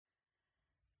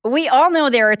We all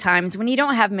know there are times when you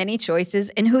don't have many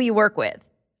choices in who you work with,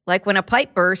 like when a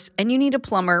pipe bursts and you need a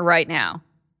plumber right now.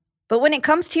 But when it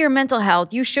comes to your mental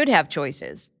health, you should have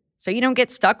choices, so you don't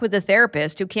get stuck with a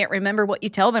therapist who can't remember what you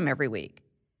tell them every week.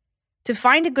 To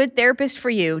find a good therapist for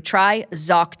you, try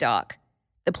ZocDoc,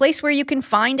 the place where you can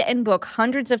find and book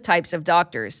hundreds of types of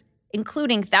doctors,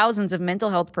 including thousands of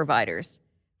mental health providers.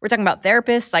 We're talking about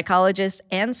therapists, psychologists,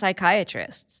 and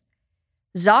psychiatrists.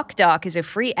 ZocDoc is a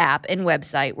free app and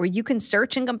website where you can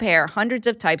search and compare hundreds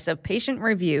of types of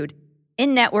patient-reviewed,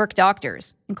 in-network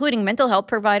doctors, including mental health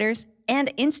providers,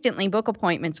 and instantly book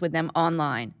appointments with them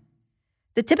online.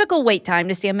 The typical wait time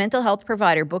to see a mental health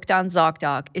provider booked on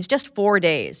ZocDoc is just 4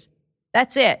 days.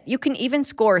 That's it. You can even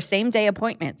score same-day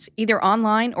appointments, either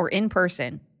online or in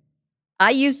person.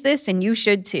 I use this and you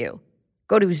should too.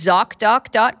 Go to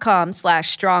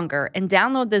ZocDoc.com/stronger and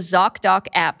download the ZocDoc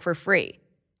app for free.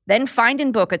 Then find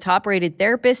and book a top-rated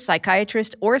therapist,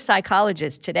 psychiatrist, or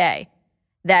psychologist today.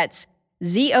 That's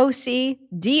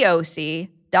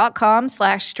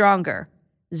ZocDoc.com/stronger.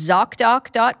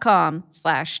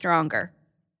 ZocDoc.com/stronger.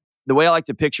 The way I like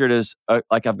to picture it is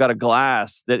like I've got a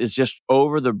glass that is just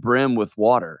over the brim with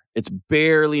water. It's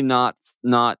barely not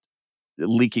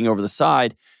leaking over the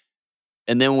side.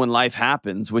 And then when life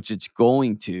happens, which it's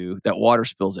going to, that water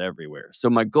spills everywhere. So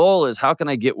my goal is, how can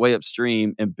I get way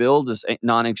upstream and build this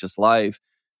non-anxious life,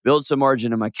 build some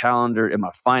margin in my calendar, in my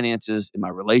finances, in my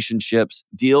relationships,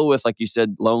 deal with, like you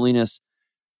said, loneliness,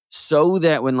 so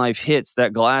that when life hits,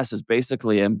 that glass is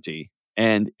basically empty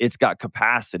and it's got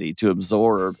capacity to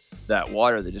absorb that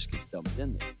water that just gets dumped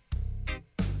in there.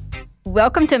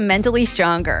 Welcome to Mentally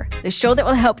Stronger, the show that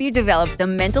will help you develop the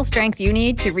mental strength you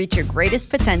need to reach your greatest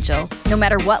potential, no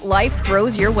matter what life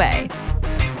throws your way.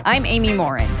 I'm Amy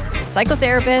Morin,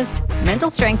 psychotherapist, mental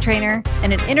strength trainer,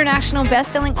 and an international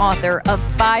best-selling author of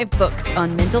 5 books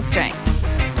on mental strength.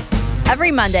 Every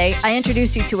Monday, I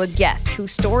introduce you to a guest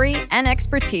whose story and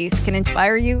expertise can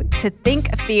inspire you to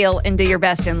think, feel, and do your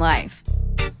best in life.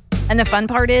 And the fun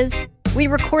part is, we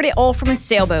record it all from a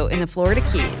sailboat in the Florida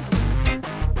Keys.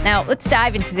 Now, let's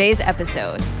dive into today's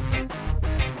episode.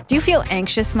 Do you feel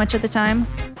anxious much of the time?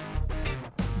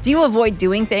 Do you avoid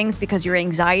doing things because your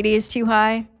anxiety is too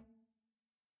high?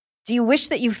 Do you wish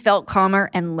that you felt calmer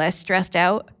and less stressed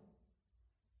out?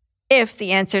 If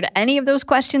the answer to any of those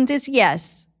questions is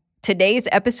yes, today's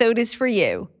episode is for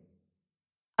you.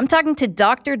 I'm talking to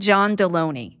Dr. John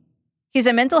Delony. He's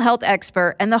a mental health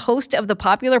expert and the host of the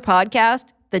popular podcast,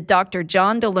 The Dr.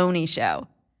 John Delony Show.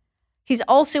 He's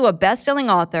also a best-selling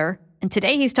author, and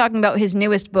today he's talking about his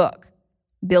newest book,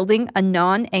 Building a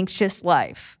Non-Anxious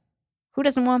Life. Who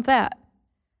doesn't want that?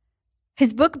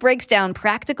 His book breaks down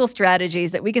practical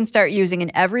strategies that we can start using in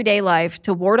everyday life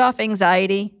to ward off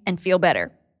anxiety and feel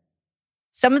better.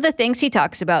 Some of the things he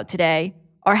talks about today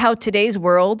are how today's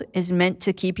world is meant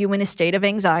to keep you in a state of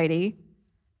anxiety,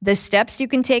 the steps you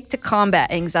can take to combat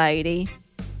anxiety,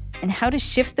 and how to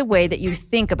shift the way that you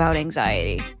think about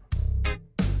anxiety.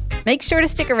 Make sure to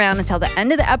stick around until the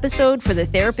end of the episode for the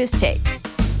Therapist Take.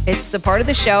 It's the part of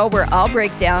the show where I'll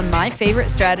break down my favorite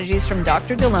strategies from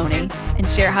Dr. Delony and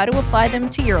share how to apply them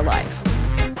to your life.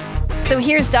 So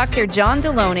here's Dr. John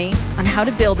Delony on how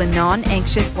to build a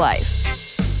non-anxious life.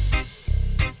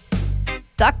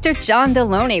 Dr. John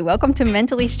Delony, welcome to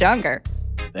Mentally Stronger.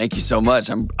 Thank you so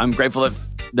much. I'm grateful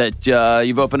that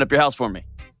you've opened up your house for me.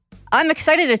 I'm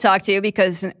excited to talk to you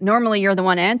because normally you're the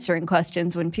one answering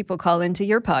questions when people call into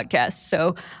your podcast.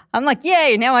 So I'm like,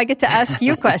 yay, now I get to ask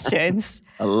you questions.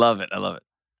 I love it.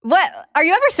 What are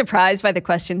you ever surprised by the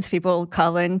questions people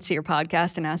call into your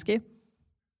podcast and ask you?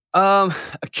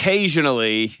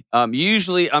 Occasionally.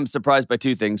 Usually I'm surprised by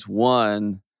 2 things.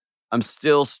 One, I'm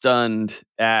still stunned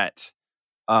at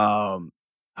how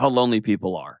lonely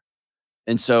people are.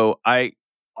 And so I'm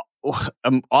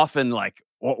often like,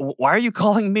 why are you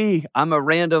calling me? I'm a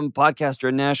random podcaster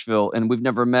in Nashville and we've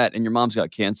never met and your mom's got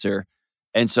cancer.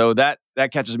 And so that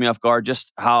catches me off guard,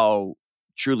 just how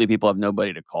truly people have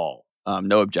nobody to call,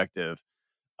 no objective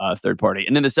third party.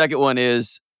 And then the second one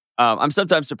is I'm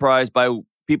sometimes surprised by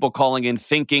people calling in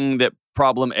thinking that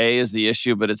problem A is the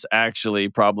issue, but it's actually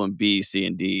problem B, C,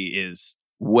 and D is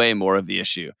way more of the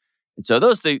issue. And so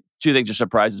those 2 things are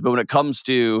surprises. But when it comes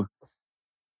to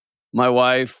my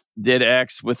wife did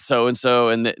X with so-and-so,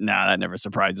 and that never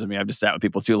surprises me. I've just sat with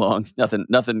people too long.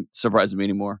 Nothing surprises me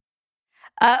anymore.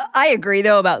 I agree,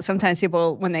 though, about sometimes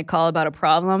people, when they call about a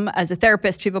problem. As a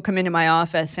therapist, people come into my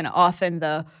office, and often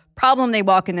the problem they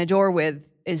walk in the door with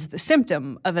is the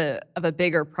symptom of a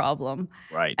bigger problem.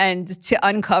 Right. And to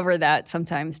uncover that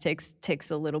sometimes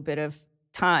takes a little bit of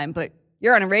time. But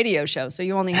you're on a radio show, so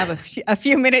you only have a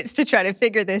few minutes to try to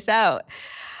figure this out.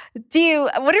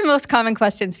 What are the most common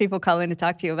questions people call in to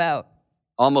talk to you about?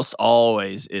 Almost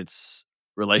always it's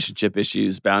relationship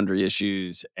issues, boundary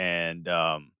issues, and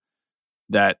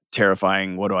that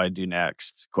terrifying "what do I do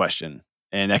next" question.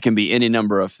 And that can be any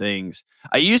number of things.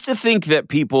 I used to think that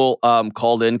people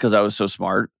called in because I was so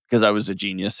smart, because I was a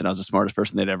genius and I was the smartest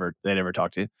person they'd ever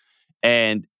talked to.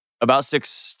 And about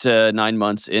 6 to 9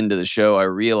 months into the show, I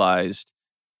realized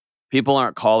people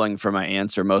aren't calling for my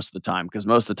answer most of the time, because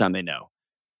most of the time they know.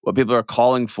 What people are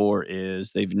calling for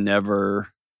is they've never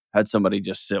had somebody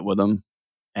just sit with them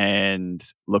and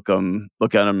look at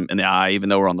them in the eye, even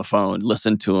though we're on the phone,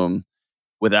 listen to them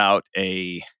without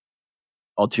a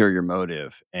ulterior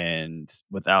motive and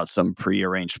without some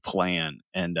prearranged plan.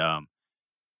 And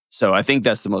so I think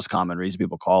that's the most common reason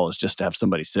people call, is just to have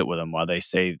somebody sit with them while they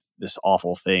say this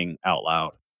awful thing out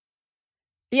loud.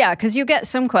 Yeah, because you get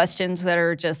some questions that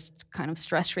are just kind of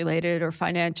stress related or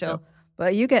financial, Yep.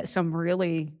 but you get some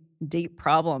really deep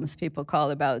problems people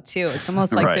call about too. It's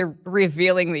almost like Right. they're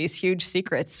revealing these huge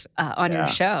secrets on your Yeah.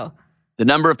 show. The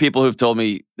number of people who've told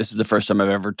me this is the first time I've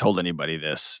ever told anybody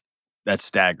this, that's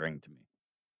staggering to me.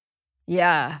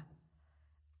 Yeah.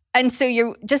 And so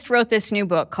you just wrote this new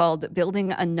book called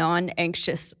Building a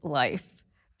Non-Anxious Life.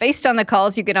 Based on the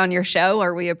calls you get on your show,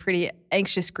 are we a pretty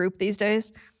anxious group these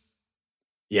days?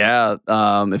 Yeah,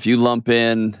 if you lump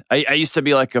in, I used to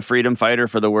be like a freedom fighter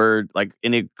for the word, like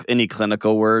any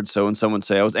clinical word. So when someone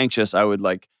say I was anxious, I would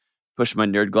like push my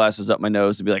nerd glasses up my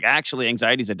nose and be like, actually,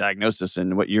 anxiety is a diagnosis,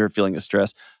 and what you're feeling is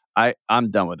stress.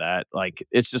 I'm done with that. Like,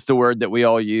 it's just the word that we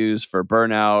all use for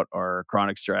burnout or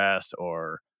chronic stress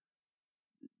or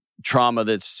trauma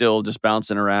that's still just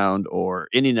bouncing around or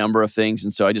any number of things.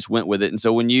 And so I just went with it. And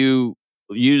so when you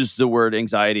use the word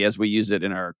anxiety as we use it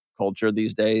in our culture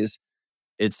these days,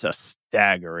 it's a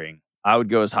staggering. I would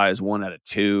go as high as 1 out of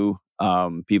 2.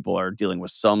 People are dealing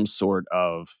with some sort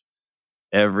of,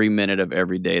 every minute of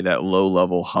every day, that low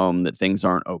level hum that things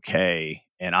aren't okay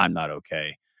and I'm not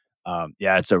okay.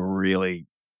 Yeah, it's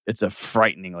a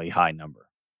frighteningly high number.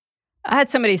 I had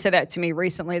somebody say that to me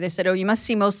recently. They said, "Oh, you must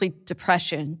see mostly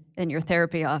depression in your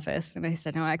therapy office." And I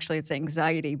said, "No, actually, it's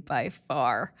anxiety by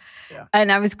far." Yeah.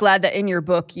 And I was glad that in your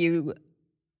book, you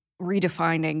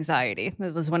redefined anxiety.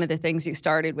 That was one of the things you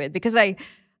started with, because I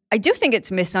do think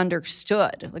it's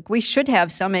misunderstood. Like, we should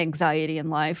have some anxiety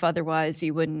in life. Otherwise,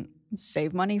 you wouldn't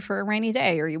save money for a rainy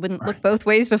day, or you wouldn't look both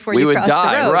ways before We you would cross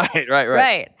die. the road. Right.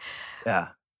 Right. Yeah.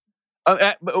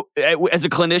 As a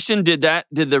clinician, did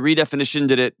the redefinition,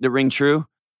 did it ring true?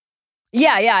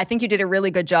 Yeah. I think you did a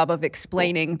really good job of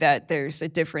explaining that there's a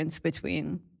difference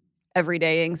between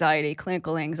everyday anxiety,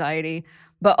 clinical anxiety,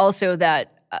 but also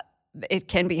that it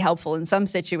can be helpful in some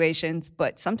situations,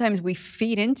 but sometimes we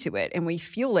feed into it and we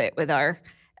fuel it with our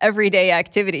everyday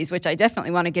activities, which I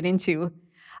definitely want to get into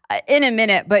in a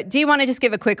minute. But do you want to just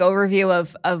give a quick overview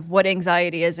of what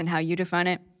anxiety is and how you define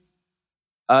it?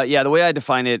 Yeah, the way I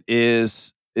define it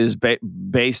is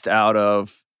based out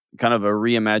of kind of a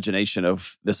reimagination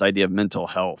of this idea of mental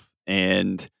health.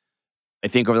 And I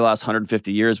think over the last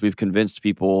 150 years, we've convinced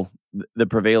people the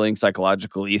prevailing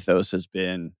psychological ethos has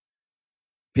been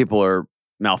people are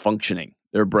malfunctioning.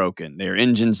 They're broken. They're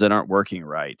engines that aren't working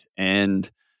right. And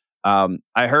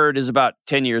I heard is about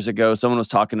 10 years ago, someone was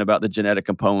talking about the genetic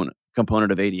component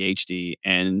of ADHD,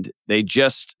 and they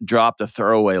just dropped a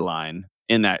throwaway line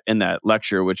in that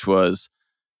lecture, which was,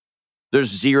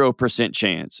 there's 0%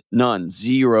 chance,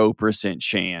 0%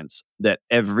 chance that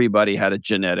everybody had a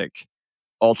genetic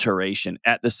alteration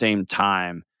at the same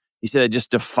time. He said it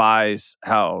just defies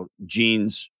how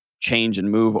genes change and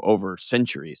move over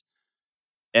centuries.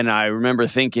 And I remember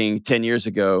thinking 10 years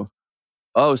ago,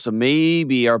 oh, so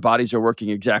maybe our bodies are working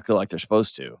exactly like they're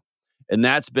supposed to. And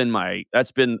that's been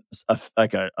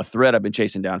a thread I've been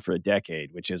chasing down for a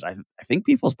decade, which is I think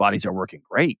people's bodies are working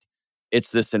great.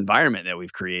 It's this environment that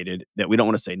we've created that we don't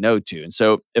want to say no to. And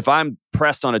so if I'm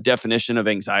pressed on a definition of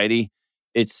anxiety,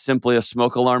 it's simply a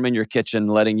smoke alarm in your kitchen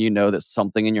letting you know that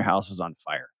something in your house is on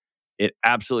fire. It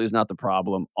absolutely is not the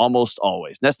problem, almost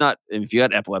always. And that's not if you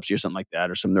had epilepsy or something like that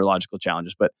or some neurological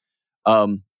challenges, but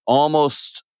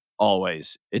almost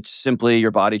always it's simply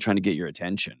your body trying to get your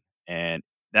attention. And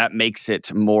that makes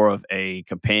it more of a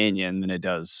companion than it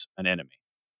does an enemy.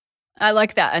 I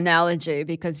like that analogy,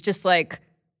 because just like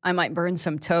I might burn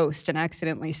some toast and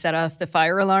accidentally set off the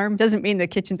fire alarm, doesn't mean the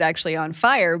kitchen's actually on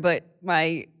fire, but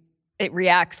it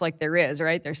reacts like there is,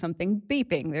 right? There's something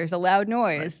beeping. There's a loud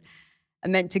noise.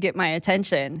 Right. Meant to get my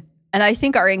attention. And I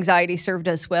think our anxiety served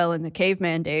us well in the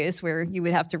caveman days, where you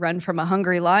would have to run from a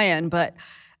hungry lion. But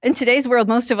in today's world,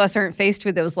 most of us aren't faced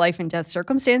with those life and death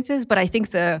circumstances. But I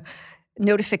think the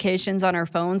notifications on our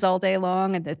phones all day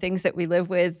long and the things that we live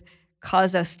with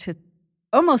cause us to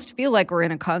almost feel like we're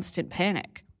in a constant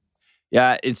panic.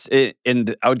 Yeah,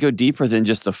 and I would go deeper than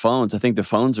just the phones. I think the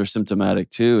phones are symptomatic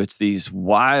too. It's these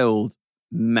wild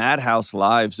madhouse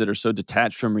lives that are so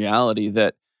detached from reality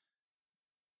that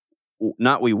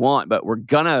not we want, but we're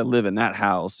gonna live in that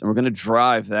house and we're gonna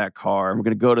drive that car and we're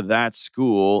gonna go to that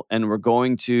school and we're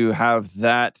going to have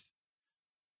that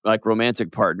like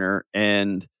romantic partner,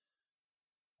 and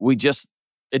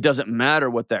it doesn't matter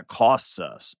what that costs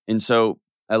us. And so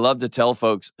I love to tell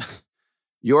folks,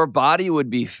 your body would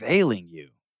be failing you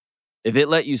if it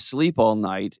let you sleep all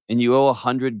night and you owe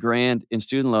 $100,000 in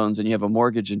student loans and you have a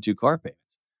mortgage and 2 car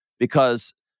payments,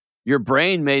 because your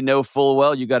brain may know full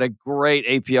well you got a great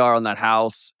APR on that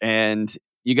house and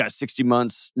you got 60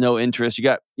 months, no interest. You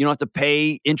don't have to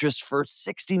pay interest for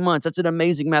 60 months. That's an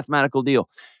amazing mathematical deal.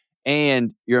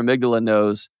 And your amygdala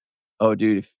knows, oh,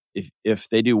 dude, if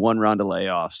they do one round of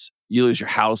layoffs, you lose your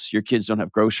house, your kids don't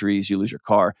have groceries, you lose your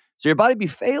car. So your body be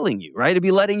failing you, right? It'd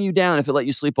be letting you down if it let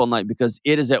you sleep all night because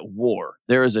it is at war.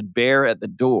 There is a bear at the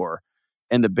door,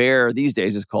 and the bear these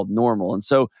days is called normal. And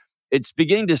so it's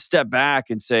beginning to step back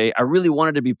and say, I really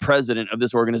wanted to be president of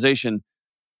this organization,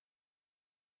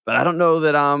 but I don't know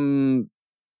that I'm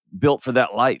built for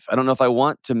that life. I don't know if I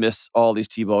want to miss all these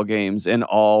T-ball games and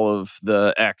all of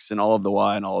the X and all of the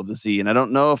Y and all of the Z. And I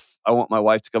don't know if I want my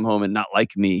wife to come home and not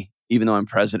like me, even though I'm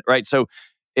president, right? So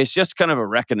it's just kind of a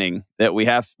reckoning that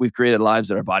we've created lives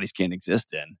that our bodies can't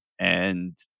exist in.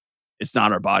 And it's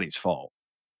not our body's fault.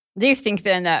 Do you think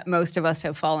then that most of us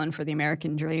have fallen for the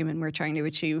American dream and we're trying to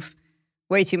achieve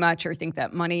way too much, or think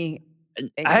that money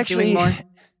doing more?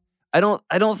 I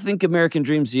don't think American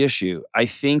dream's the issue. I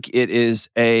think it is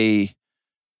a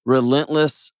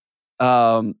relentless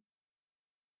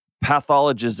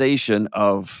pathologization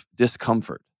of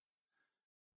discomfort.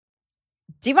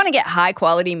 Do you want to get high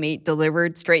quality meat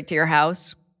delivered straight to your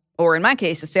house? Or in my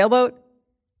case, a sailboat?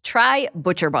 Try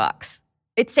ButcherBox.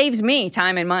 It saves me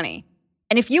time and money.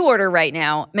 And if you order right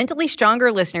now, Mentally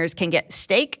Stronger listeners can get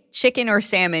steak, chicken, or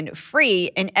salmon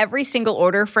free in every single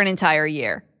order for an entire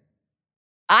year.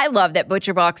 I love that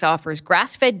ButcherBox offers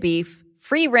grass-fed beef,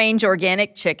 free-range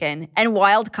organic chicken, and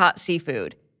wild-caught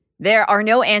seafood. There are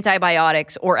no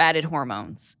antibiotics or added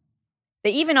hormones.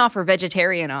 They even offer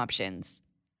vegetarian options.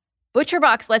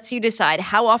 ButcherBox lets you decide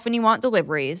how often you want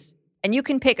deliveries, and you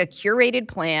can pick a curated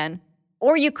plan,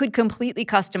 or you could completely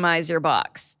customize your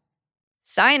box.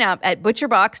 Sign up at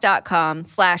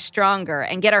butcherbox.com/stronger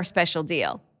and get our special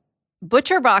deal.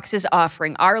 ButcherBox is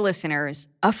offering our listeners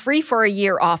a free for a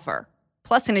year offer,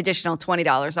 plus an additional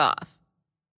 $20 off.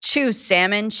 Choose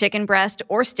salmon, chicken breast,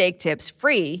 or steak tips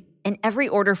free in every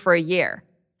order for a year.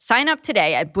 Sign up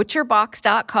today at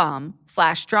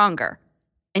butcherbox.com/stronger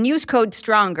and use code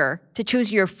STRONGER to choose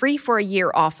your free for a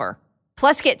year offer.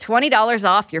 Plus get $20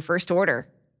 off your first order.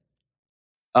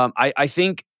 I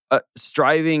think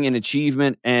striving and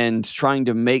achievement and trying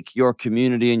to make your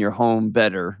community and your home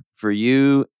better for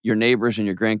you, your neighbors, and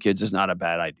your grandkids is not a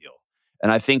bad ideal.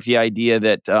 And I think the idea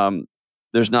that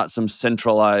there's not some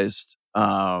centralized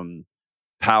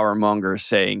power monger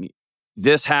saying,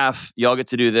 this half, y'all get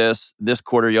to do this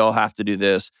quarter, y'all have to do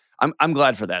this. I'm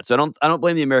glad for that. So I don't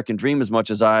blame the American dream as much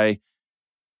as I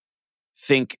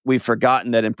think we've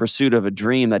forgotten that in pursuit of a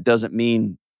dream, that doesn't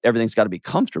mean everything's got to be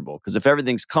comfortable. Because if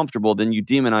everything's comfortable, then you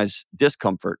demonize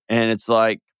discomfort. And it's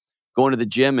like going to the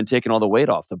gym and taking all the weight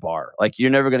off the bar. Like,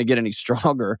 you're never going to get any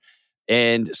stronger.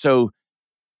 And so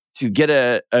to get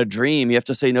a dream, you have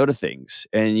to say no to things.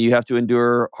 And you have to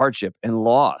endure hardship and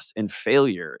loss and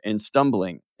failure and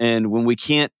stumbling. And when we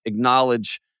can't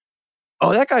acknowledge,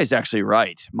 oh, that guy's actually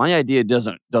right, my idea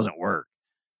doesn't work,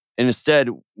 and instead,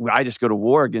 I just go to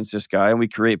war against this guy and we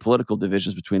create political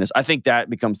divisions between us, I think that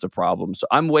becomes the problem. So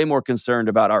I'm way more concerned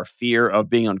about our fear of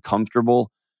being uncomfortable.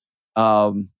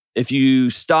 If you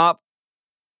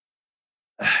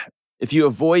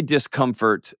avoid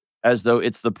discomfort as though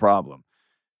it's the problem,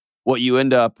 what you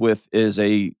end up with is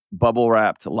a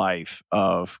bubble-wrapped life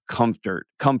of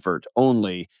comfort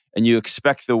only, and you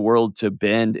expect the world to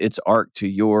bend its arc to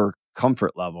your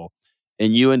comfort level.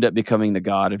 And you end up becoming the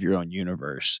god of your own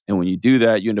universe. And when you do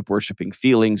that, you end up worshiping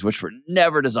feelings, which were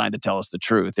never designed to tell us the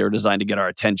truth. They were designed to get our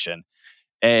attention.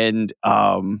 And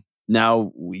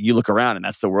now you look around and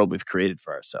that's the world we've created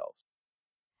for ourselves.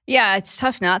 Yeah, it's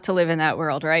tough not to live in that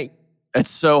world, right? It's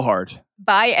so hard.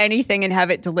 Buy anything and have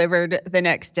it delivered the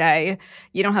next day.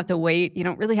 You don't have to wait. You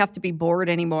don't really have to be bored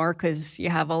anymore because you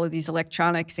have all of these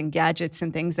electronics and gadgets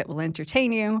and things that will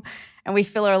entertain you. And we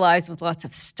fill our lives with lots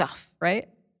of stuff, right?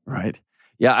 Right.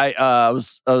 Yeah, I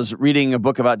was reading a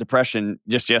book about depression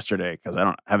just yesterday because I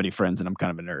don't have any friends and I'm kind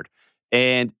of a nerd.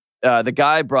 And the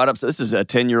guy brought up, so this is a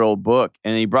 10-year-old book,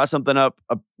 and he brought something up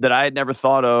that I had never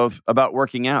thought of about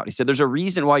working out. He said, there's a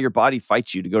reason why your body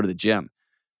fights you to go to the gym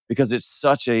because it's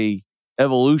such a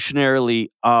evolutionarily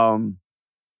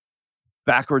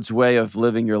backwards way of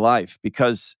living your life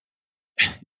because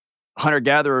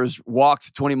hunter-gatherers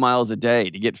walked 20 miles a day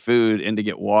to get food and to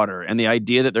get water. And the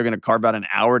idea that they're going to carve out an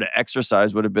hour to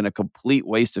exercise would have been a complete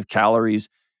waste of calories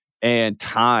and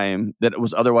time that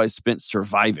was otherwise spent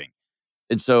surviving.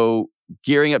 And so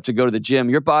gearing up to go to the gym,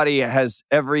 your body has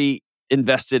every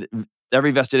vested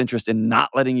interest in not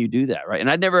letting you do that, right? And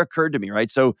that never occurred to me,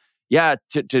 right? So yeah,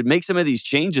 to make some of these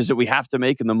changes that we have to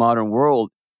make in the modern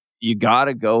world, you got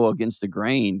to go against the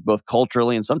grain, both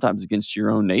culturally and sometimes against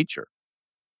your own nature.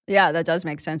 Yeah, that does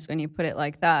make sense when you put it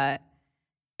like that.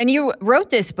 And you wrote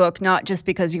this book not just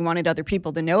because you wanted other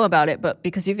people to know about it, but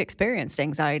because you've experienced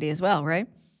anxiety as well, right?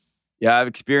 Yeah, I've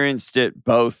experienced it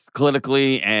both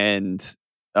clinically and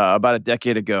about a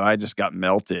decade ago, I just got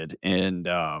melted. And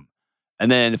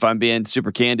then if I'm being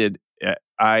super candid,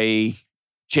 I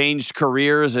changed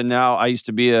careers and now I used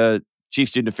to be a chief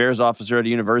student affairs officer at a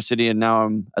university. And now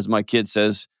I'm, as my kid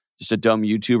says, just a dumb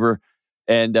YouTuber.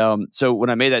 And so when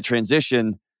I made that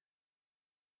transition,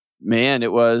 man,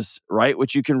 it was write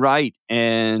what you can write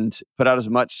and put out as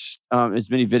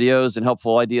many videos and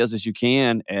helpful ideas as you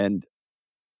can. And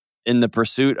in the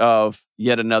pursuit of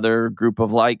yet another group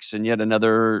of likes and yet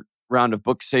another round of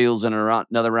book sales and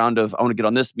another round of, I want to get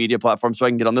on this media platform so I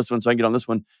can get on this one, so I can get on this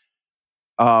one.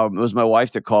 It was my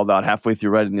wife that called out halfway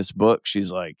through writing this book. She's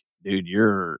like, dude,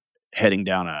 you're heading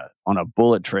down on a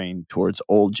bullet train towards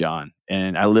old John.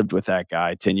 And I lived with that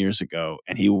guy 10 years ago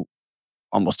and he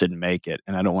almost didn't make it.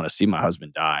 And I don't want to see my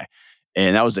husband die.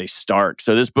 And that was a start.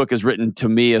 So this book is written to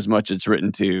me as much as it's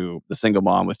written to the single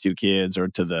mom with 2 kids or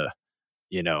to the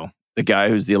guy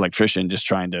who's the electrician just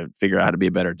trying to figure out how to be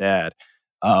a better dad.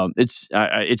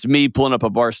 It's me pulling up a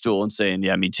bar stool and saying,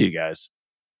 yeah, me too, guys.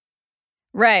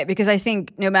 Right, because I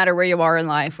think no matter where you are in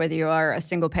life, whether you are a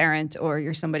single parent or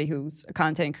you're somebody who's a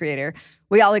content creator,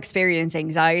 we all experience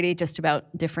anxiety, just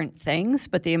about different things,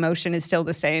 but the emotion is still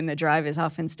the same. The drive is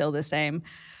often still the same.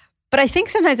 But I think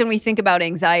sometimes when we think about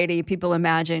anxiety, people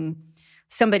imagine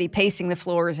somebody pacing the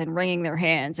floors and wringing their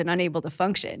hands and unable to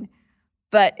function.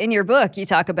 But in your book, you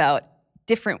talk about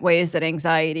different ways that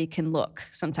anxiety can look.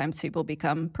 Sometimes people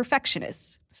become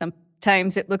perfectionists.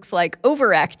 Sometimes it looks like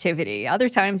overactivity. Other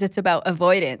times it's about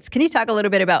avoidance. Can you talk a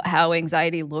little bit about how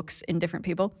anxiety looks in different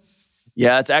people?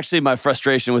 Yeah, it's actually my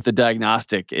frustration with the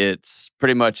diagnostic. It's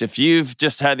pretty much if you've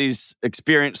just had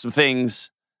experienced some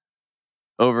things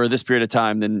over this period of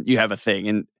time, then you have a thing.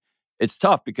 And it's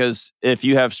tough because if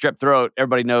you have strep throat,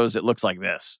 everybody knows it looks like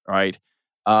this, right?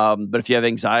 But if you have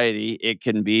anxiety, it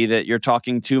can be that you're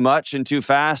talking too much and too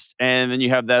fast. And then you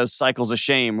have those cycles of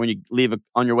shame when you leave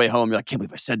on your way home. You're like, can't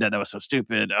believe I said that. That was so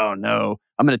stupid. Oh no,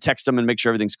 I'm going to text them and make sure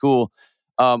everything's cool.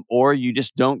 Or you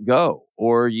just don't go,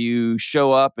 or you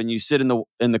show up and you sit in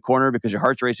the corner because your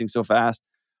heart's racing so fast.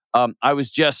 I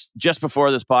was just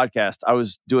before this podcast, I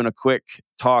was doing a quick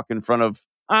talk in front of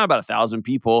about 1,000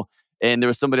 people. And there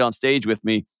was somebody on stage with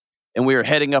me and we were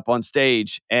heading up on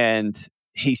stage and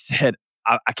he said,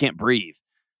 I can't breathe.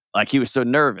 Like he was so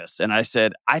nervous. And I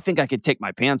said, I think I could take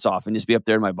my pants off and just be up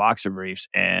there in my boxer briefs.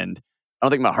 And I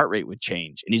don't think my heart rate would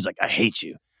change. And he's like, I hate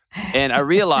you. And I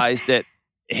realized that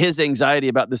his anxiety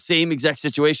about the same exact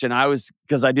situation,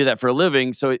 because I do that for a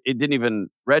living. So it didn't even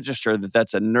register that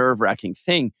that's a nerve-wracking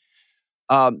thing.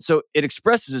 So it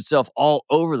expresses itself all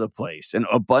over the place in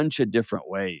a bunch of different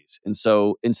ways. And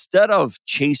so instead of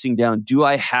chasing down, do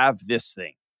I have this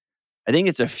thing? I think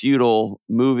it's a futile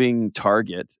moving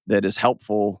target that is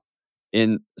helpful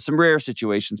in some rare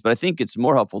situations, but I think it's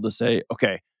more helpful to say,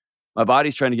 okay, my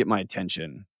body's trying to get my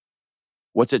attention.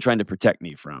 What's it trying to protect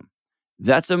me from?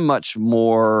 That's a much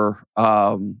more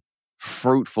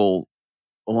fruitful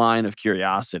line of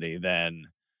curiosity than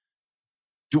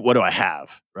what do I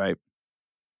have, right?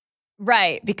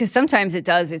 Right, because sometimes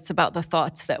it's about the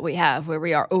thoughts that we have where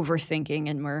we are overthinking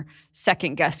and we're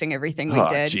second guessing everything we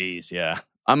did. Oh, geez, yeah.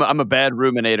 I'm a bad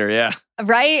ruminator, yeah.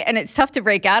 Right? And it's tough to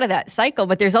break out of that cycle,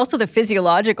 but there's also the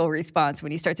physiological response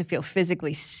when you start to feel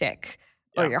physically sick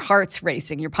or your heart's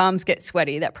racing, your palms get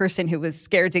sweaty. That person who was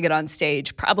scared to get on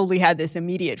stage probably had this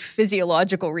immediate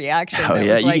physiological reaction. Oh,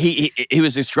 yeah. He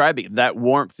was describing that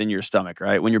warmth in your stomach,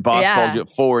 right? When your boss calls you at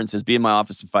 4 and says, be in my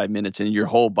office in 5 minutes, and your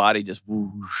whole body just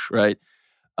whoosh, right?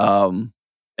 And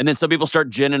then some people start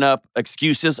ginning up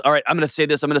excuses. All right, I'm going to say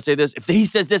this. I'm going to say this. If he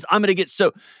says this, I'm going to get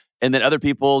so... And then other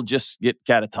people just get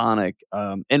catatonic.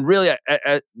 And really,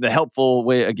 the helpful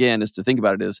way, again, is to think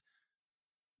about it is,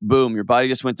 boom, your body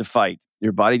just went to fight.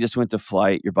 Your body just went to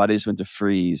flight. Your body just went to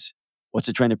freeze. What's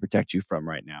it trying to protect you from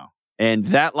right now? And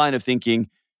that line of thinking,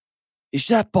 is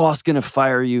that boss going to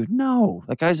fire you? No,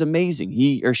 that guy's amazing.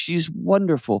 He or she's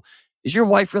wonderful. Does your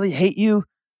wife really hate you?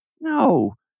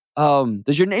 No.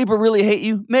 Does your neighbor really hate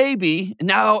you? Maybe.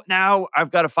 Now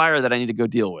I've got a fire that I need to go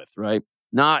deal with, right?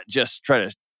 Not just try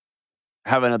to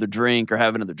have another drink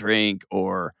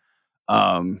or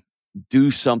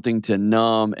do something to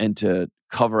numb and to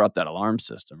cover up that alarm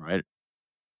system, right?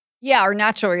 Yeah, our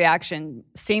natural reaction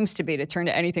seems to be to turn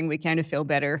to anything we can to feel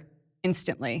better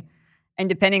instantly. And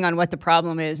depending on what the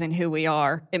problem is and who we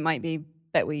are, it might be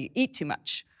that we eat too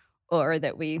much or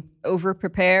that we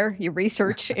over-prepare. You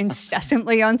research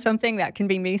incessantly on something. That can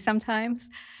be me sometimes.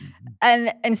 Mm-hmm.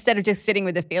 And instead of just sitting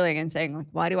with the feeling and saying, like,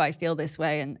 why do I feel this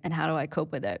way and how do I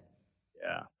cope with it?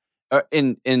 Yeah.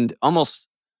 And almost,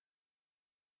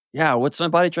 yeah, what's my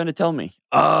body trying to tell me?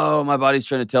 Oh, my body's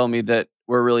trying to tell me that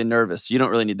we're really nervous. You don't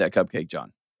really need that cupcake,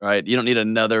 John, right? You don't need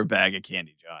another bag of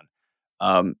candy,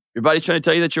 John. Your body's trying to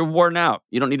tell you that you're worn out.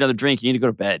 You don't need another drink. You need to go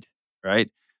to bed, right?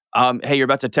 Hey, you're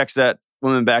about to text that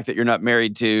woman back that you're not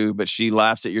married to, but she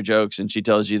laughs at your jokes and she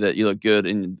tells you that you look good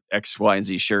in X, Y, and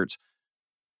Z shirts.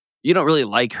 You don't really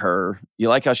like her. You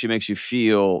like how she makes you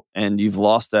feel, and you've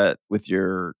lost that with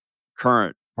your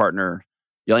current partner.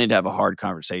 You need to have a hard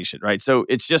conversation, right? So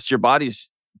it's just your body's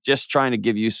just trying to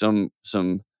give you some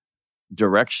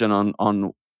direction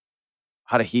on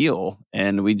how to heal.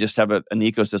 And we just have an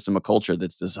ecosystem, a culture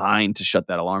that's designed to shut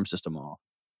that alarm system off.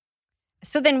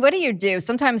 So then what do you do?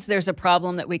 Sometimes there's a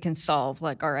problem that we can solve.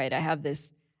 Like, all right, I have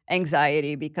this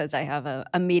anxiety because I have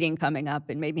a meeting coming up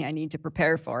and maybe I need to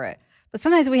prepare for it. But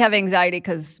sometimes we have anxiety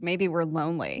because maybe we're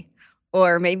lonely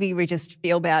or maybe we just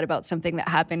feel bad about something that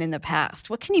happened in the past.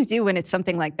 What can you do when it's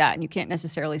something like that and you can't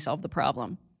necessarily solve the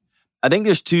problem? I think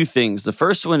there's two things. The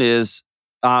first one is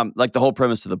like the whole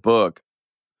premise of the book.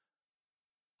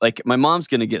 Like, my mom's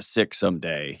going to get sick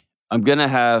someday. I'm going to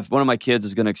have one of my kids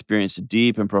is going to experience a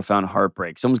deep and profound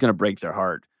heartbreak. Someone's going to break their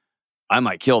heart. I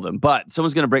might kill them, but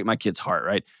someone's going to break my kid's heart,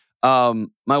 right?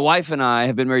 My wife and I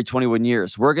have been married 21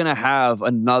 years. We're going to have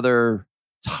another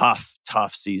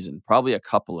tough season, probably a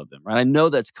couple of them, right? I know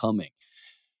that's coming.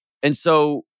 And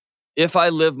so if I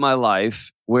live my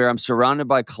life where I'm surrounded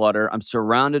by clutter, I'm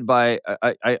surrounded by,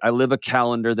 I live a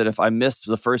calendar that if I miss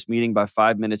the first meeting by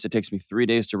 5 minutes, it takes me 3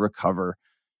 days to recover.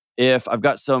 If I've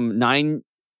got some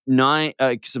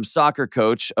some soccer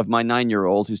coach of my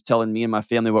 9-year-old who's telling me and my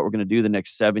family what we're going to do the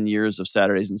next 7 years of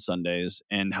Saturdays and Sundays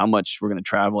and how much we're going to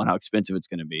travel and how expensive it's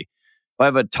going to be. If I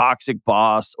have a toxic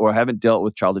boss or I haven't dealt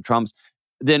with childhood traumas,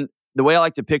 then the way I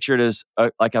like to picture it is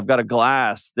like I've got a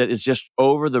glass that is just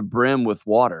over the brim with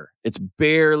water. It's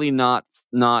barely not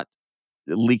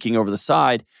leaking over the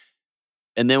side.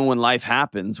 And then when life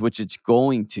happens, which it's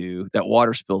going to, that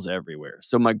water spills everywhere.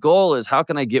 So my goal is, how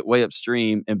can I get way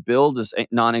upstream and build this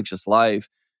non-anxious life,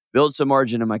 build some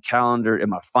margin in my calendar, in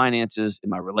my finances, in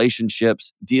my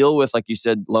relationships, deal with, like you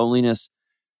said, loneliness,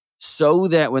 so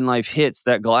that when life hits,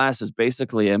 that glass is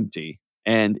basically empty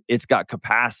and it's got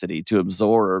capacity to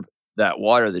absorb that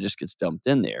water that just gets dumped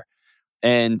in there.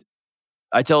 And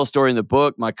I tell a story in the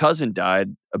book. My cousin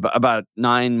died about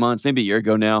 9 months, maybe a year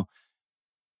ago now.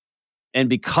 And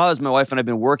because my wife and I have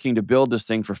been working to build this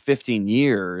thing for 15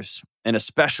 years, and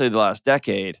especially the last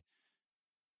decade,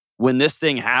 when this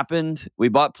thing happened, we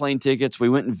bought plane tickets, we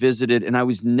went and visited, and I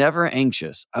was never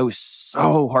anxious. I was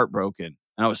so heartbroken,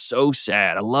 and I was so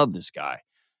sad. I love this guy,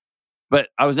 but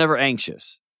I was never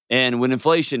anxious. And when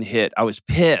inflation hit, I was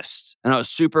pissed, and I was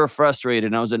super frustrated,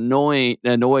 and I was annoyed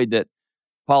that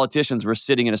politicians were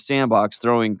sitting in a sandbox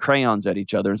throwing crayons at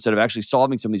each other instead of actually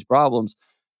solving some of these problems.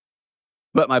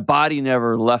 But my body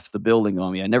never left the building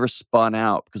on me. I never spun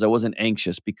out because I wasn't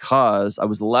anxious, because I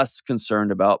was less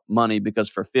concerned about money, because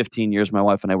for 15 years, my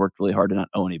wife and I worked really hard to not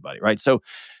owe anybody, right? So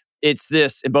it's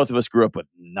this, and both of us grew up with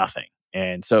nothing.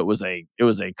 And so it was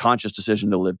a conscious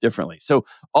decision to live differently. So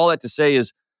all that to say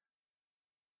is,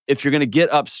 if you're going to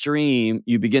get upstream,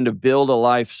 you begin to build a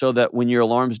life so that when your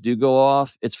alarms do go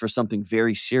off, it's for something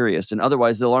very serious. And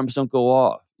otherwise, the alarms don't go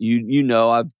off.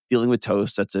 I'm dealing with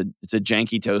toast. It's a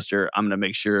janky toaster. I'm going to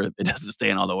make sure it doesn't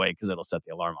stay in all the way because it'll set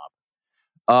the alarm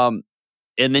off.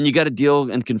 And then you got to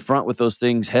deal and confront with those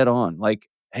things head on. Like,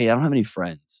 hey, I don't have any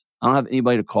friends. I don't have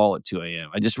anybody to call at 2 a.m.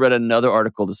 I just read another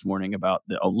article this morning about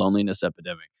the loneliness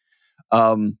epidemic.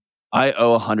 I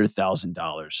owe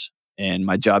 $100,000. And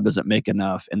my job doesn't make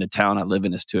enough, and the town I live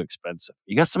in is too expensive.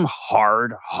 You got some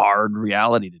hard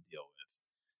reality to deal with.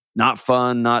 not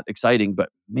fun, not exciting, but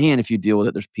man, if you deal with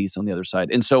it, there's peace on the other side,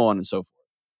 and so on and so forth.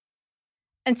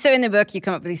 And so in the book, you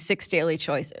come up with these 6 daily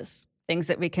choices, things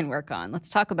that we can work on. Let's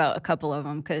talk about a couple of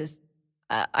them, because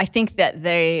I think that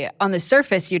they, on the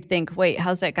surface, you'd think, wait,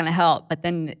 how's that going to help? But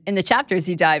then in the chapters,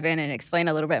 you dive in and explain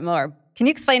a little bit more. Can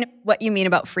you explain what you mean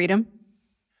about freedom?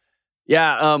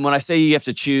 Yeah, when I say you have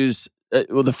to choose,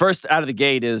 well, the first out of the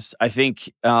gate is I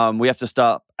think we have to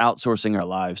stop outsourcing our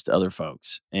lives to other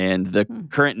folks. And the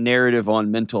current narrative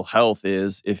on mental health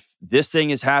is if this thing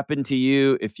has happened to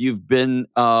you, if you've been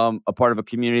a part of a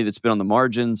community that's been on the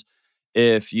margins,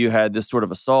 if you had this sort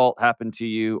of assault happen to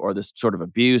you or this sort of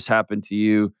abuse happen to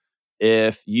you,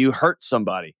 if you hurt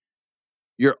somebody,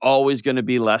 you're always going to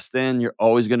be less than, you're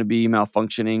always going to be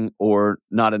malfunctioning or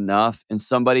not enough. And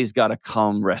somebody's got to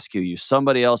come rescue you.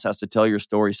 Somebody else has to tell your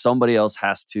story. Somebody else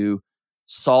has to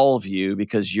solve you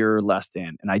because you're less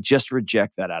than. And I just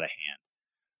reject that out of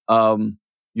hand.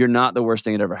 You're not the worst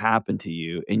thing that ever happened to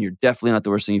you. And you're definitely not the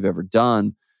worst thing you've ever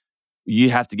done. You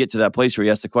have to get to that place where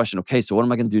you ask the question, okay, so what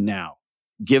am I going to do now?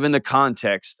 Given the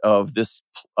context of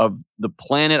the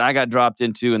planet I got dropped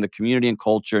into and the community and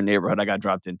culture and neighborhood I got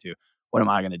dropped into, what am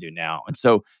I going to do now? And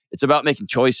so it's about making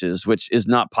choices, which is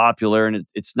not popular and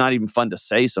it's not even fun to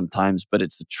say sometimes, but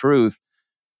it's the truth.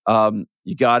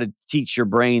 You got to teach your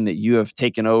brain that you have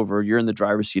taken over. You're in the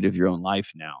driver's seat of your own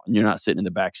life now, and you're not sitting in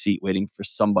the back seat waiting for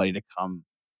somebody to come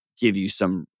give you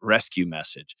some rescue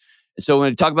message. And so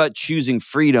when I talk about choosing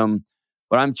freedom,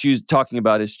 what I'm talking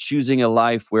about is choosing a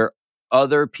life where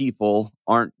other people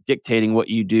aren't dictating what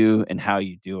you do and how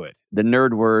you do it. The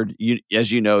nerd word,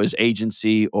 as you know, is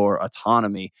agency or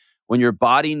autonomy. When your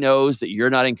body knows that you're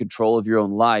not in control of your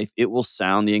own life, it will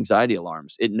sound the anxiety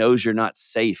alarms. It knows you're not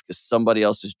safe because somebody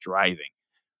else is driving.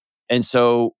 And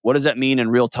so what does that mean in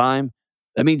real time?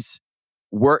 That means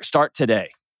start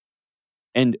today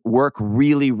and work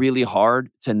really, really hard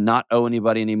to not owe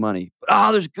anybody any money.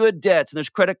 But there's good debts and there's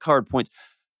credit card points.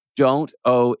 Don't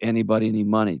owe anybody any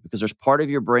money because there's part of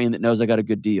your brain that knows I got a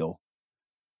good deal.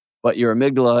 But your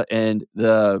amygdala and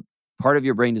the part of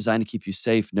your brain designed to keep you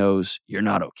safe knows you're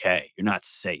not okay. You're not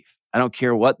safe. I don't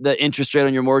care what the interest rate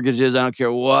on your mortgage is. I don't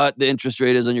care what the interest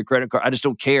rate is on your credit card. I just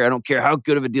don't care. I don't care how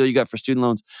good of a deal you got for student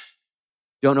loans.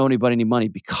 Don't owe anybody any money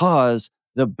because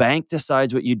the bank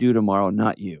decides what you do tomorrow,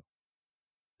 not you.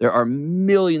 There are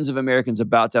millions of Americans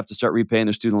about to have to start repaying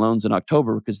their student loans in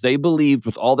October because they believed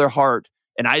with all their heart,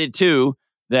 and I did too,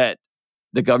 that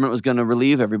the government was going to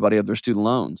relieve everybody of their student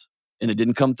loans. And it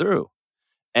didn't come through.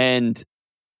 And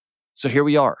so here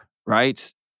we are,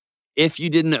 right? If you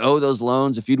didn't owe those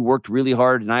loans, if you'd worked really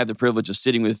hard, and I have the privilege of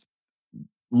sitting with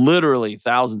literally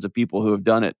thousands of people who have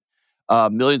done it,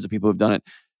 millions of people who have done it,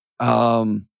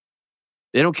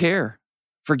 they don't care.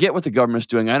 Forget what the government's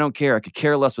doing. I don't care. I could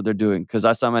care less what they're doing because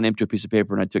I signed my name to a piece of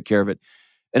paper and I took care of it.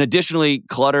 And additionally,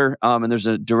 clutter, and there's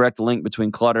a direct link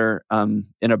between clutter in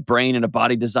a brain and a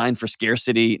body designed for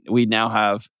scarcity. We now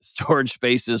have storage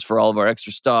spaces for all of our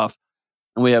extra stuff.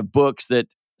 And we have books that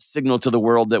signal to the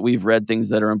world that we've read things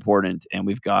that are important. And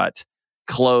we've got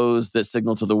clothes that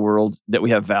signal to the world that we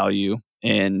have value.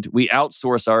 And we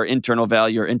outsource our internal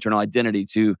value or internal identity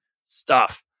to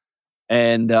stuff.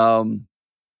 And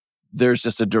there's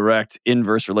just a direct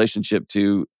inverse relationship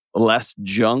to less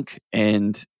junk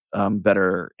and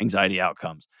better anxiety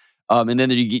outcomes. And then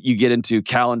you get into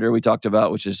calendar we talked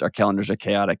about, which is our calendars are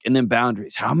chaotic. And then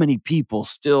boundaries. How many people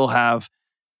still have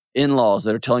in-laws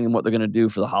that are telling them what they're going to do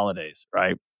for the holidays,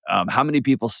 right? How many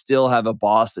people still have a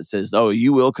boss that says, oh,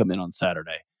 you will come in on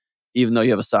Saturday, even though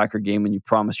you have a soccer game and you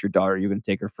promised your daughter you're going to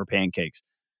take her for pancakes.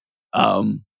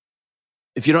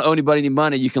 If you don't owe anybody any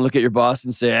money, you can look at your boss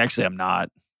and say, actually, I'm not.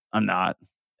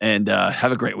 And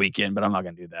have a great weekend, but I'm not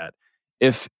going to do that.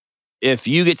 If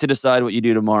you get to decide what you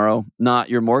do tomorrow, not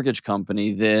your mortgage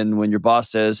company, then when your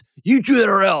boss says, you do that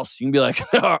or else, you can be like,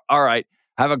 all right,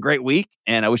 have a great week.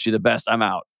 And I wish you the best. I'm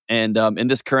out. And in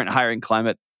this current hiring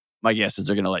climate, my guess is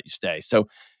they're going to let you stay. So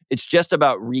it's just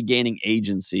about regaining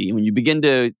agency. When you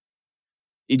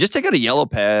just take out a yellow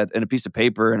pad and a piece of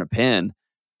paper and a pen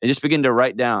and just begin to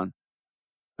write down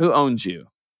who owns you,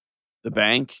 the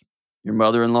bank, your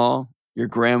mother-in-law, your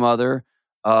grandmother,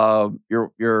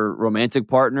 your romantic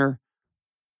partner.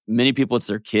 Many people, it's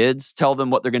their kids. Tell them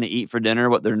what they're going to eat for dinner,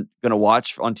 what they're going to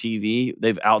watch on TV. The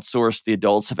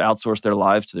adults have outsourced their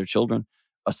lives to their children.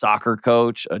 A soccer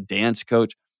coach, a dance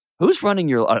coach. Who's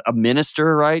running a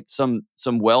minister, right? Some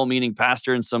well-meaning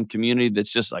pastor in some community that's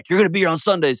just like, you're going to be here on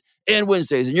Sundays and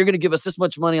Wednesdays, and you're going to give us this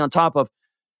much money on top of.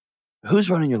 Who's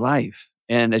running your life?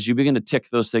 And as you begin to tick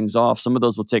those things off, some of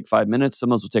those will take 5 minutes,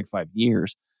 some of those will take 5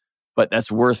 years. but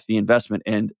that's worth the investment.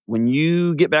 And when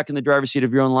you get back in the driver's seat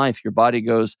of your own life, your body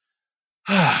goes,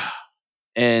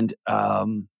 and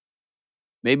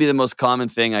maybe the most common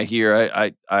thing I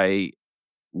hear, I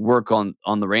work on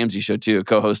the Ramsey Show too,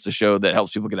 co-host a show that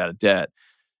helps people get out of debt.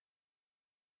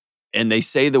 And they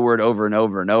say the word over and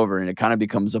over and over, and it kind of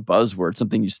becomes a buzzword,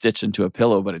 something you stitch into a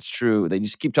pillow, but it's true. They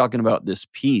just keep talking about this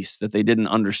piece that they didn't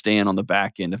understand on the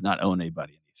back end of not owing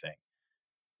anybody anything.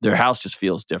 Their house just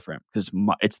feels different because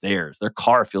it's theirs. Their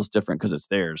car feels different because it's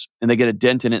theirs. And they get a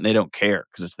dent in it and they don't care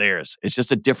because it's theirs. It's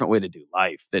just a different way to do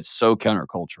life that's so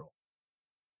countercultural.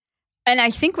 And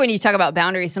I think when you talk about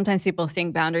boundaries, sometimes people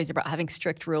think boundaries are about having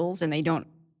strict rules, and they don't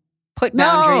put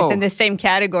boundaries in the same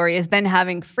category as then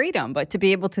having freedom. But to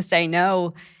be able to say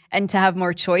no and to have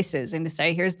more choices and to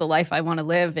say, here's the life I want to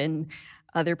live, and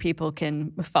other people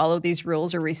can follow these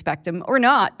rules or respect them or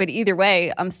not. But either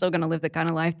way, I'm still going to live the kind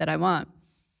of life that I want.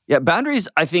 Yeah, boundaries,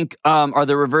 I think, are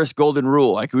the reverse golden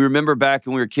rule. Like, we remember back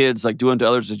when we were kids, like, do unto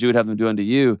others as you would have them do unto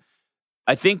you.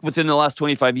 I think within the last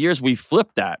 25 years, we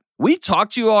flipped that. We talk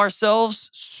to ourselves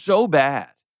so bad.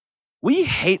 We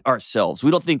hate ourselves.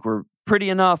 We don't think we're pretty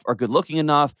enough or good looking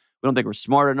enough. We don't think we're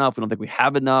smart enough. We don't think we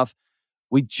have enough.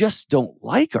 We just don't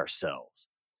like ourselves.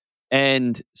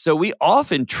 And so we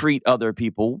often treat other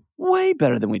people way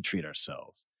better than we treat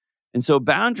ourselves. And so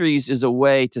boundaries is a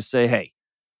way to say, hey,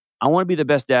 I want to be the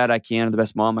best dad I can, the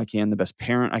best mom I can, the best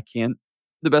parent I can,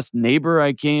 the best neighbor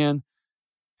I can.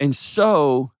 And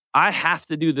so I have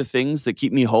to do the things that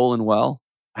keep me whole and well.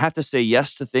 I have to say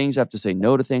yes to things. I have to say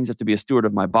no to things. I have to be a steward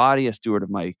of my body, a steward of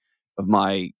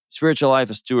my spiritual life,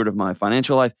 a steward of my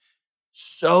financial life,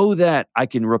 so that I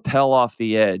can rappel off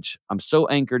the edge. I'm so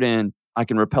anchored in, I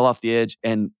can rappel off the edge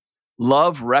and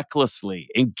love recklessly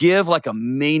and give like a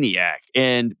maniac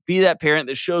and be that parent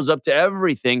that shows up to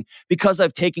everything because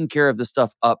I've taken care of the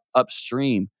stuff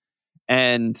upstream.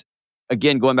 And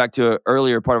again, going back to an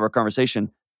earlier part of our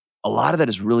conversation, a lot of that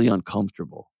is really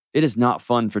uncomfortable. It is not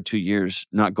fun for 2 years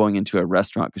not going into a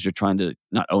restaurant because you're trying to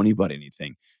not owe anybody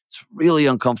anything. It's really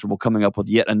uncomfortable coming up with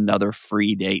yet another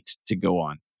free date to go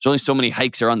on. There's only so many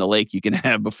hikes around the lake you can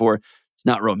have before it's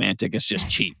not romantic. It's just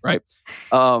cheap, right?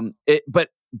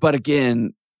 But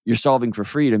again, you're solving for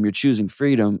freedom. You're choosing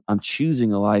freedom. I'm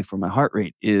choosing a life where my heart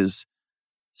rate is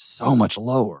so much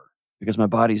lower because my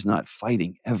body's not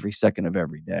fighting every second of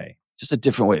every day. Just a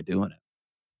different way of doing it.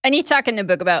 And you talk in the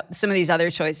book about some of these other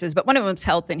choices, but one of them is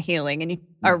health and healing. And you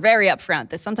are very upfront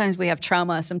that sometimes we have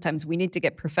trauma, sometimes we need to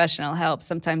get professional help.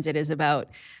 Sometimes it is about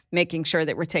making sure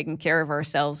that we're taking care of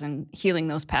ourselves and healing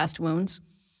those past wounds.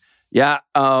 Yeah.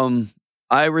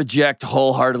 I reject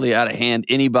wholeheartedly out of hand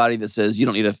anybody that says you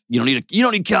don't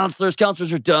need counselors.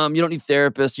 Counselors are dumb. You don't need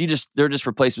therapists. They're just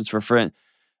replacements for friends.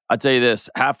 I'll tell you this,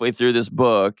 halfway through this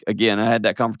book, again, I had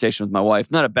that confrontation with my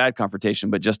wife, not a bad confrontation,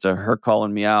 but just her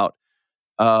calling me out.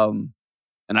 And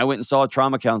I went and saw a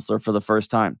trauma counselor for the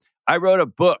first time. I wrote a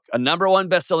book, a #1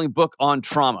 best-selling book on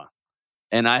trauma.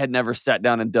 And I had never sat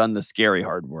down and done the scary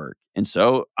hard work. And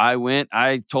so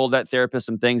I told that therapist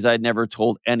some things I'd never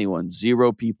told anyone,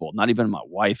 0 people, not even my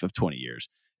wife of 20 years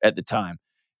at the time.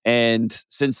 And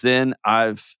since then,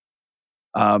 I've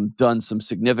done some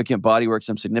significant body work,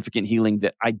 some significant healing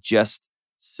that I just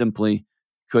simply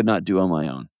could not do on my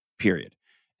own, period.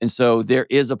 And so there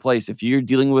is a place, if you're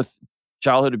dealing with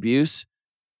childhood abuse,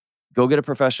 go get a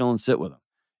professional and sit with them.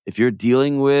 If you're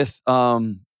dealing with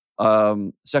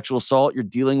sexual assault, you're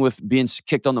dealing with being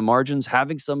kicked on the margins,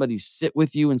 having somebody sit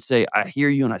with you and say, I hear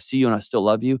you and I see you and I still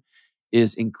love you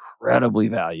is incredibly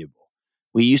valuable.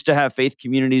 We used to have faith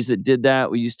communities that did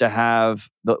that. We used to have,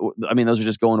 those are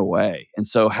just going away. And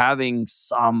so having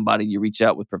somebody you reach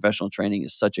out with professional training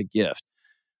is such a gift.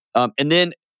 And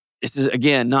then this is,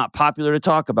 again, not popular to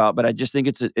talk about, but I just think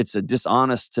it's a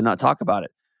dishonest to not talk about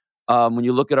it. When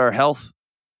you look at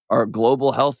our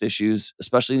global health issues,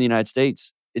 especially in the United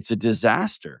States, it's a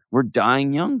disaster. We're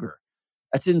dying younger.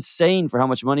 That's insane for how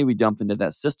much money we dump into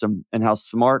that system and how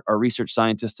smart our research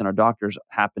scientists and our doctors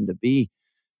happen to be.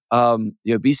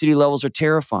 The obesity levels are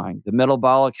terrifying. The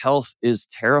metabolic health is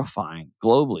terrifying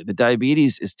globally. The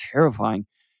diabetes is terrifying.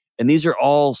 And these are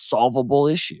all solvable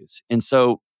issues. And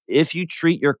so if you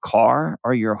treat your car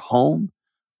or your home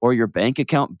or your bank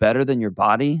account better than your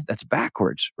body, that's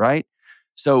backwards, right?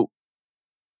 So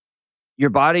your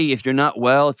body, if you're not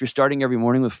well, if you're starting every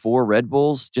morning with 4 Red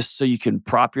Bulls just so you can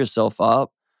prop yourself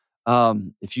up,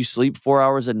 if you sleep 4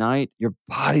 hours a night, your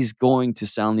body's going to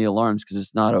sound the alarms because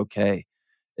it's not okay.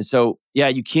 And so, yeah,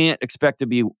 you can't expect to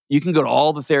be, you can go to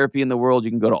all the therapy in the world.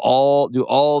 You can go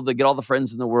to get all the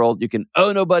friends in the world. You can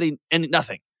owe nobody and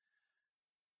nothing.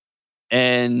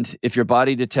 And if your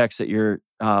body detects that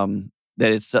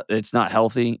that it's not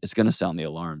healthy, it's going to sound the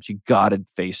alarms. You got to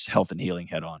face health and healing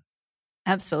head on.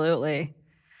 Absolutely.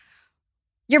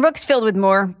 Your book's filled with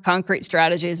more concrete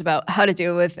strategies about how to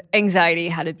deal with anxiety,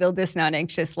 how to build this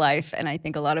non-anxious life. And I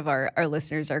think a lot of our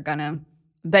listeners are going to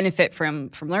benefit from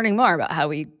learning more about how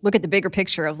we look at the bigger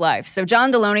picture of life. So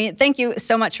John Delony, thank you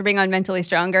so much for being on Mentally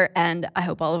Stronger. And I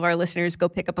hope all of our listeners go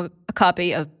pick up a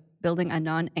copy of Building a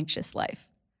Non-Anxious Life.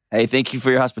 Hey, thank you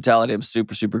for your hospitality. I'm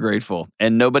super, super grateful.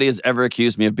 And nobody has ever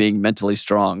accused me of being mentally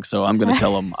strong. So I'm going to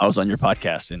tell them I was on your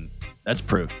podcast, and that's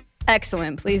proof.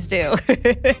 Excellent. Please do.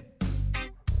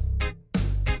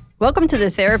 Welcome to The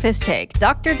Therapist Take.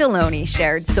 Dr. Delony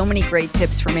shared so many great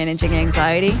tips for managing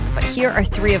anxiety, but here are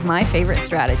 3 of my favorite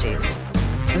strategies.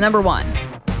 Number 1,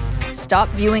 stop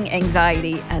viewing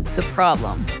anxiety as the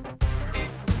problem.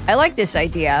 I like this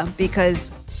idea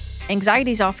because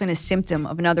anxiety is often a symptom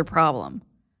of another problem,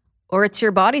 or it's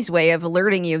your body's way of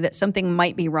alerting you that something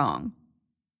might be wrong.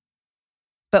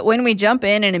 But when we jump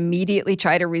in and immediately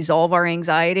try to resolve our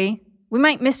anxiety, we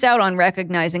might miss out on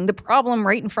recognizing the problem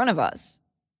right in front of us.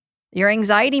 Your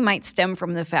anxiety might stem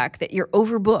from the fact that you're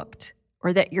overbooked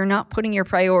or that you're not putting your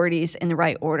priorities in the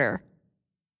right order.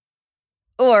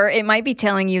 Or it might be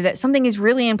telling you that something is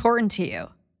really important to you,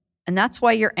 and that's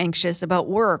why you're anxious about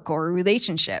work or a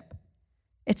relationship.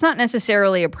 It's not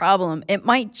necessarily a problem. It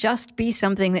might just be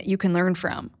something that you can learn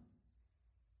from.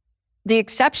 The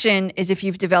exception is if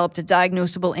you've developed a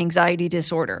diagnosable anxiety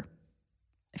disorder.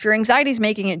 If your anxiety is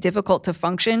making it difficult to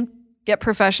function, get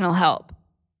professional help.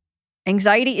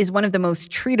 Anxiety is one of the most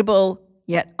treatable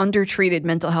yet undertreated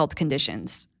mental health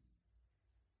conditions.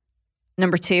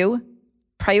 Number 2,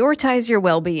 prioritize your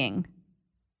well-being.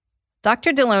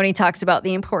 Dr. Delony talks about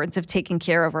the importance of taking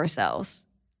care of ourselves.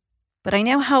 But I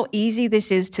know how easy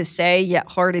this is to say,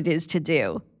 yet hard it is to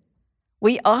do.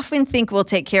 We often think we'll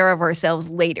take care of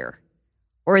ourselves later,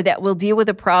 or that we'll deal with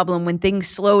a problem when things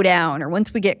slow down or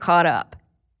once we get caught up.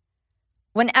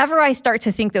 Whenever I start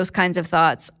to think those kinds of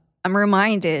thoughts, I'm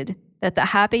reminded that the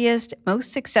happiest,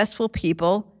 most successful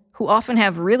people who often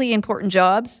have really important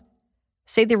jobs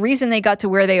say the reason they got to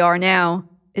where they are now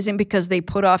isn't because they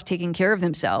put off taking care of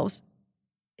themselves.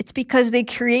 It's because they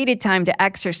created time to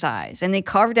exercise and they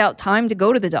carved out time to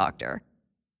go to the doctor,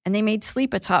 and they made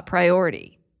sleep a top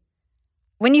priority.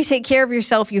 When you take care of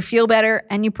yourself, you feel better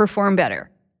and you perform better.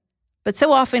 But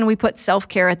so often we put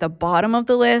self-care at the bottom of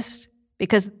the list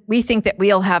because we think that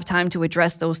we'll have time to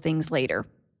address those things later.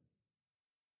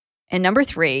 And number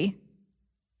 3,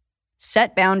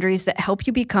 set boundaries that help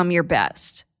you become your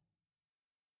best.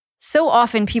 So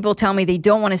often people tell me they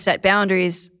don't want to set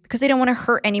boundaries because they don't want to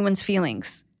hurt anyone's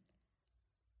feelings.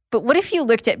 But what if you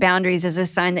looked at boundaries as a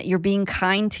sign that you're being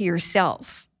kind to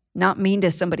yourself, not mean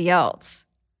to somebody else?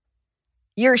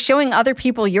 You're showing other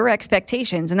people your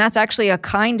expectations, and that's actually a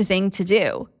kind thing to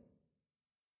do.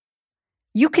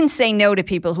 You can say no to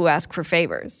people who ask for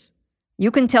favors. You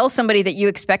can tell somebody that you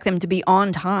expect them to be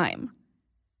on time.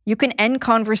 You can end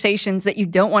conversations that you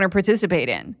don't want to participate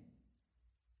in.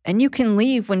 And you can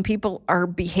leave when people are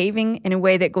behaving in a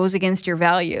way that goes against your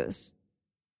values.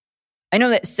 I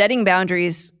know that setting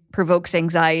boundaries provokes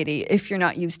anxiety if you're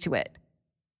not used to it.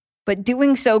 But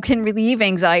doing so can relieve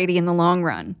anxiety in the long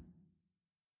run.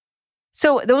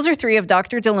 So those are 3 of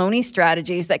Dr. Delony's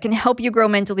strategies that can help you grow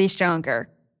mentally stronger.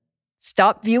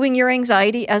 Stop viewing your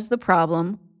anxiety as the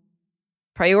problem.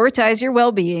 Prioritize your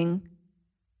well-being,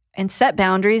 and set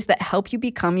boundaries that help you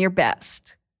become your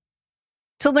best.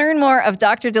 To learn more of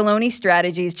Dr. Delony's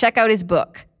strategies, check out his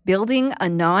book, Building a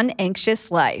Non-Anxious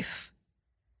Life.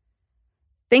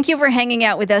 Thank you for hanging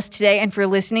out with us today and for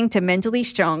listening to Mentally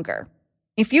Stronger.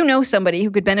 If you know somebody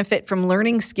who could benefit from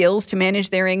learning skills to manage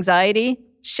their anxiety,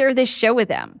 share this show with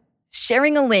them.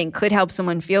 Sharing a link could help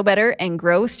someone feel better and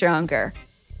grow stronger.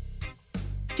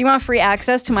 Do you want free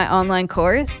access to my online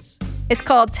course? It's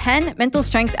called 10 Mental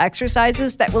Strength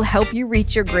Exercises that will help you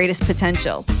reach your greatest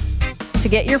potential. To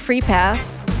get your free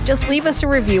pass, just leave us a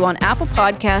review on Apple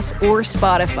Podcasts or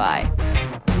Spotify.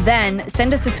 Then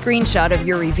send us a screenshot of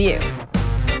your review.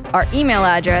 Our email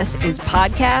address is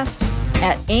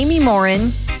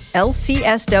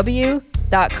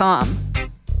podcast@amymorinlcsw.com.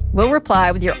 We'll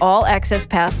reply with your all-access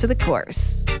pass to the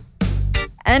course.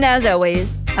 And as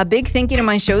always, a big thank you to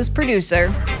my show's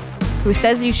producer, who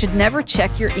says you should never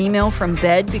check your email from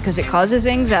bed because it causes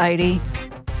anxiety,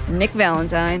 Nick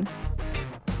Valentine.